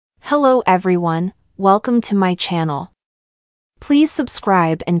Hello everyone, welcome to my channel. Please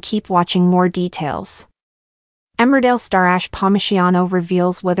subscribe and keep watching more details. Emmerdale star Palmisciano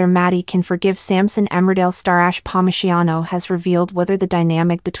reveals whether Matty can forgive Samson. Emmerdale star Palmisciano has revealed whether the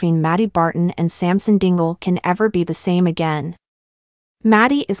dynamic between Matty Barton and Samson Dingle can ever be the same again.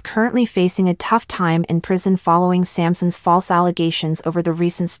 Matty is currently facing a tough time in prison following Samson's false allegations over the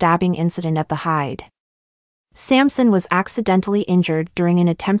recent stabbing incident at the Hyde. Samson was accidentally injured during an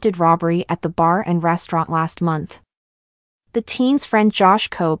attempted robbery at the bar and restaurant last month. The teen's friend Josh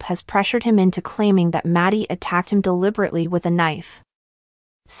Cope has pressured him into claiming that Matty attacked him deliberately with a knife.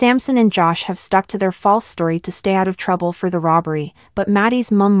 Samson and Josh have stuck to their false story to stay out of trouble for the robbery, but Matty's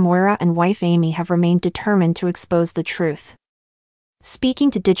mum Moira and wife Amy have remained determined to expose the truth. Speaking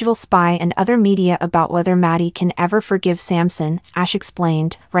to Digital Spy and other media about whether Matty can ever forgive Samson, Ash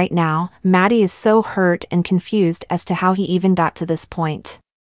explained, "Right now, Matty is so hurt and confused as to how he even got to this point.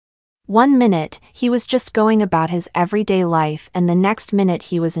 One minute, he was just going about his everyday life and the next minute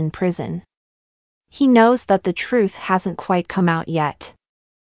he was in prison. He knows that the truth hasn't quite come out yet.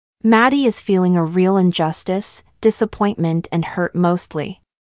 Matty is feeling a real injustice, disappointment and hurt mostly.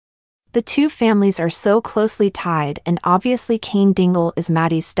 The two families are so closely tied and obviously Kane Dingle is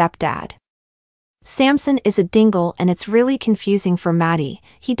Matty's stepdad. Samson is a Dingle and it's really confusing for Matty.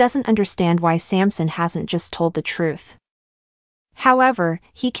 He doesn't understand why Samson hasn't just told the truth." However,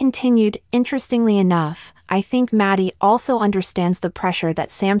 he continued, "Interestingly enough, I think Matty also understands the pressure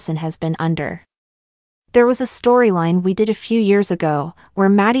that Samson has been under. There was a storyline we did a few years ago, where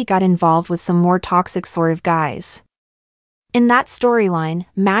Matty got involved with some more toxic sort of guys. In that storyline,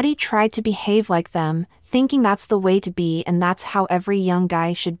 Matty tried to behave like them, thinking that's the way to be and that's how every young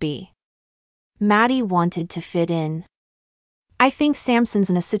guy should be. Matty wanted to fit in. I think Samson's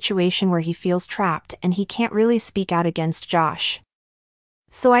in a situation where he feels trapped and he can't really speak out against Josh.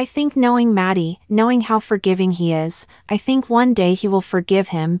 So I think knowing Matty, knowing how forgiving he is, I think one day he will forgive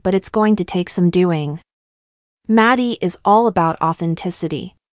him, but it's going to take some doing. Matty is all about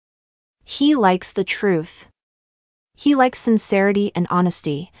authenticity. He likes the truth. He likes sincerity and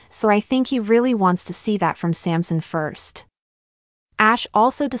honesty, so I think he really wants to see that from Samson first." Ash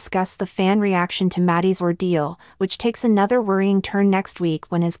also discussed the fan reaction to Matty's ordeal, which takes another worrying turn next week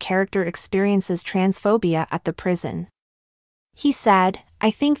when his character experiences transphobia at the prison. He said,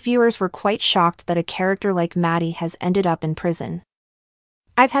 "I think viewers were quite shocked that a character like Matty has ended up in prison.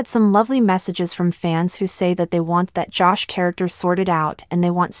 I've had some lovely messages from fans who say that they want that Josh character sorted out and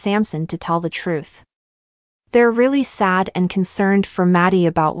they want Samson to tell the truth. They're really sad and concerned for Matty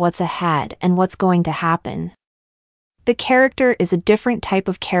about what's ahead and what's going to happen. The character is a different type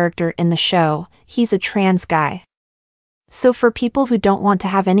of character in the show, he's a trans guy. So for people who don't want to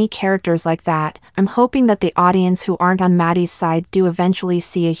have any characters like that, I'm hoping that the audience who aren't on Matty's side do eventually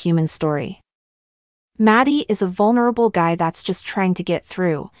see a human story. Matty is a vulnerable guy that's just trying to get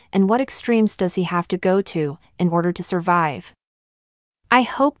through, and what extremes does he have to go to in order to survive? I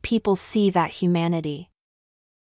hope people see that humanity."